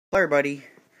Hello everybody,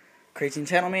 Crazy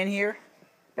Gentleman here,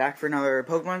 back for another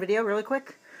Pokemon video, really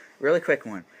quick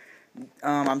one.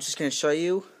 I'm just going to show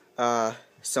you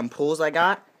some pulls I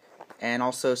got, and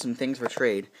also some things for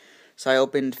trade. So I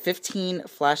opened 15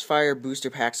 Flashfire booster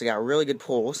packs. I got really good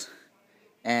pulls,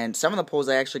 and some of the pulls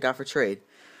I actually got for trade.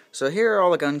 So here are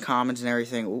all the uncommons and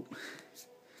everything. Ooh.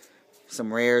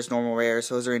 Some rares, normal rares,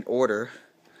 those are in order.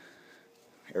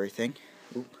 Everything.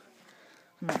 Ooh.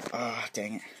 Ah,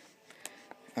 dang it.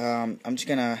 I'm just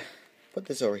gonna put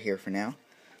this over here for now.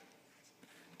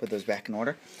 Put those back in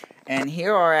order. And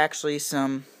here are actually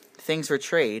some things for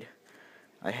trade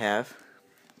I have.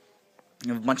 I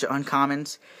have a bunch of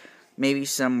uncommons, maybe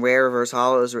some rare reverse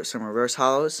hollows or some reverse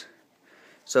hollows.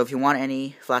 So if you want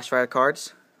any Flashfire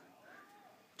cards,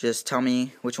 just tell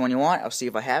me which one you want. I'll see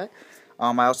if I have it.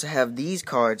 I also have these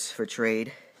cards for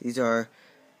trade. These are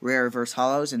rare reverse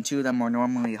hollows, and two of them are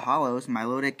normally hollows,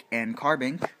 Milotic and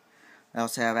Carbink. I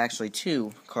also have actually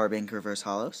two Carbink reverse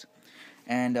hollows.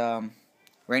 And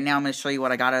right now I'm going to show you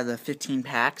what I got out of the 15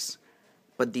 packs.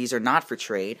 But these are not for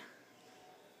trade.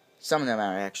 Some of them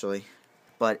are actually.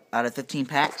 But out of 15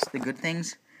 packs, the good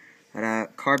things, got a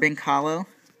Carbink hollow.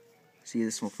 See,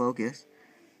 this will focus.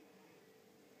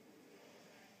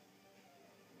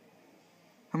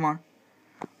 Come on.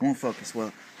 Won't focus,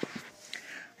 well.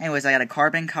 Anyways, I got a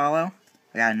Carbink hollow.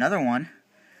 I got another one.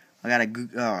 I got a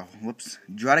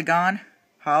Druddigon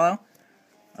hollow,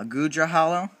 a Goodra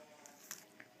hollow,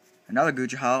 another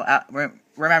Goodra hollow.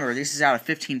 Remember, this is out of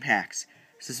 15 packs,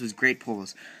 so this was great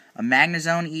pulls. A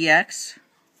Magnezone EX,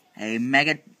 a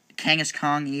Mega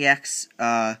Kangaskhan EX,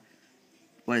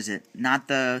 what is it? Not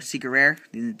the secret rare,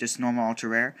 just normal ultra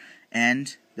rare.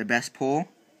 And the best pull,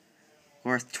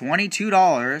 worth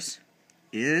 $22,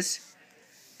 is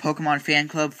Pokemon Fan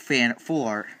Club Full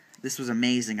Art. This was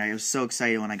amazing. I was so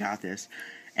excited when I got this.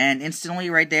 And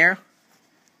instantly right there,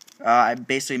 I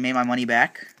basically made my money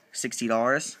back.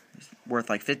 $60. It's worth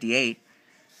like $58.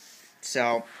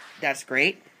 So, that's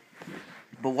great.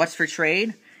 But what's for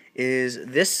trade is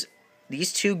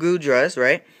these two Goodras,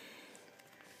 right?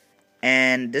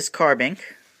 And this Carbink.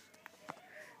 I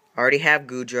already have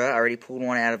Goodra. I already pulled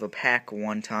one out of a pack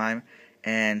one time.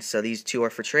 And so these two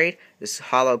are for trade. This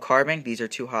hollow Carbink. These are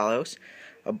two hollows.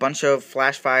 A bunch of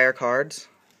Flashfire cards.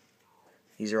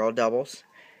 These are all doubles.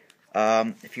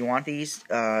 If you want these,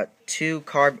 two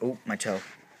Carbink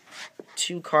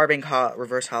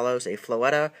reverse hollows, a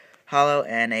Floetta hollow,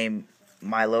 and a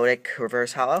Milotic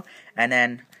reverse hollow. And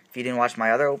then, if you didn't watch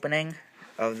my other opening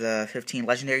of the 15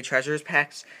 Legendary Treasures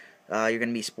packs, you're going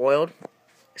to be spoiled.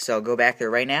 So go back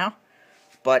there right now.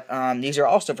 But these are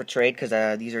also for trade, because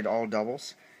these are all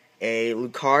doubles. A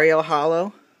Lucario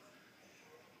hollow.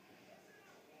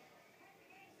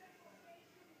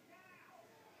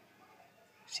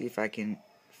 See if I can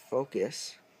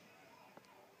focus.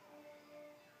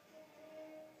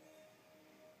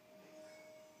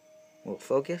 Will it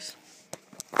focus?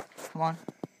 Come on.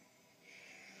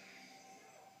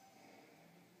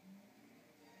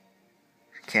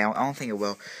 Okay, I don't think it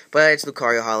will. But it's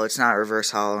Lucario hollow. It's not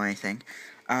reverse hollow or anything.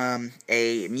 Oh,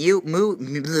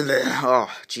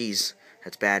 jeez.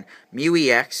 That's bad. Mew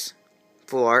EX.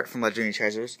 Full art from Legendary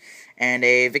Treasures. And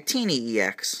a Victini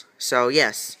EX. So,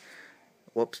 yes.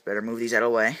 Whoops, better move these out of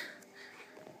the way.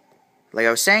 Like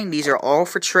I was saying, these are all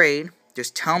for trade.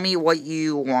 Just tell me what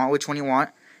you want, which one you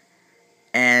want.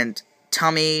 And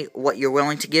tell me what you're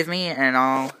willing to give me, and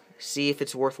I'll see if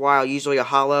it's worthwhile. Usually a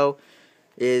hollow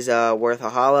is worth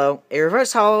a hollow. A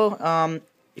reverse hollow,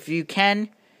 if you can,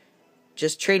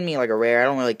 just trade me like a rare. I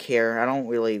don't really care. I don't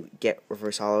really get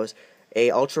reverse hollows.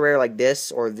 A ultra rare like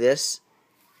this or this.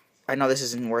 I know this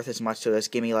isn't worth as much to this.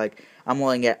 Give me like, I'm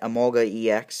willing to get a Molga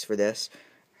EX for this.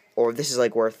 Or this is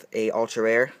like worth a ultra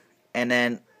rare. And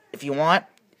then if you want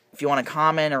a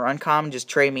common or uncommon, just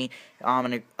trade me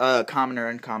common or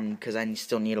uncommon, because I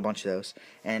still need a bunch of those.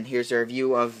 And here's a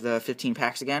review of the 15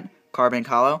 packs again. Carbink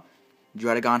hollow,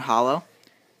 Druddigon hollow,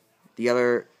 the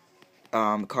other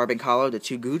Carbink hollow, the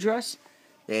two Goodras,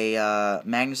 a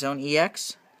Magnezone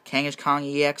EX,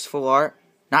 Kangaskhan EX full art,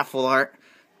 not full art,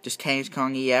 just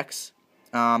Kangaskhan EX,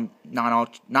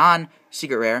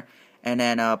 non-secret rare, and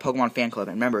then Pokemon Fan Club.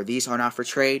 And remember, these are not for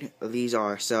trade. These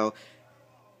are. So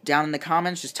down in the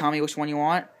comments, just tell me which one you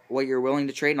want, what you're willing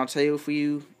to trade, and I'll tell you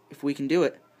if we can do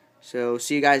it. So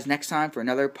see you guys next time for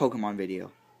another Pokemon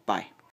video. Bye.